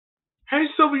Hey,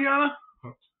 Sylviana.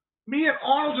 Me and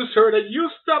Arnold just heard that you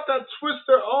stopped that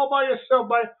twister all by yourself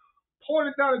by pulling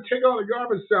it down and taking all the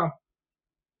garbage down.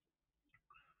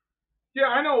 Yeah,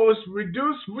 I know. It was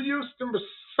reduce, reuse, and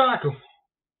recycle.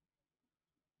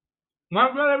 And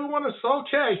I'm glad everyone is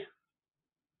okay.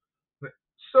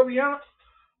 Sylviana,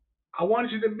 I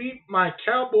want you to meet my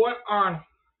cowboy Arnold.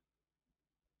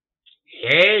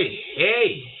 Hey.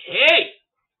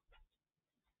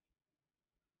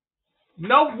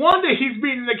 No wonder he's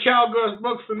beating the cowgirls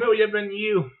looks familiar than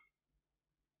you.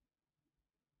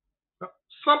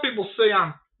 Some people say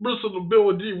I'm Bristol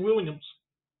Bill D. Williams.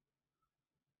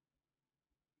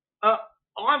 Uh,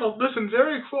 Arnold, listen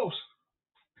very close.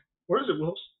 Where is it,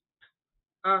 Wills?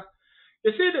 Uh,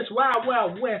 you see this Wild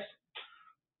Wild West?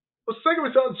 Well, second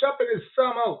was on jumping in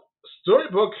some old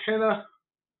storybook, and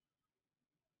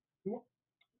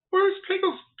where's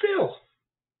Pickles Bill?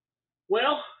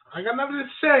 Well, I got nothing to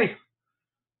say,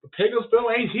 but Pickles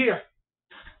Bill ain't here.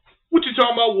 What you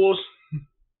talking about, Wolves?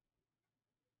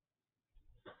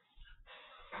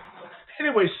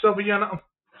 Anyway, Sylviana,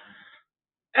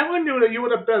 everyone knew that you were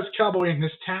the best cowboy in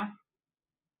this town.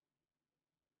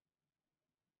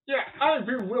 Yeah, I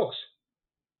agree with Wills.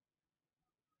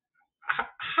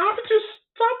 How did you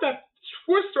stop that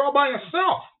twister all by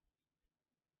yourself?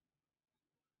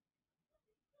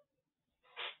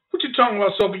 What you talking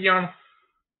about, Sylviana?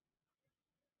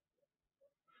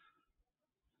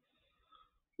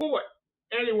 Well, what?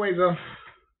 Anyways,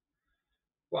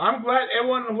 well, I'm glad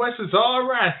everyone in the West is all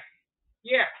right.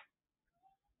 Yeah,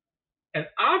 and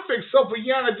I think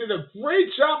Sylviana did a great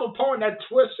job of pulling that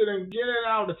twisted and getting it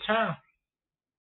out of town.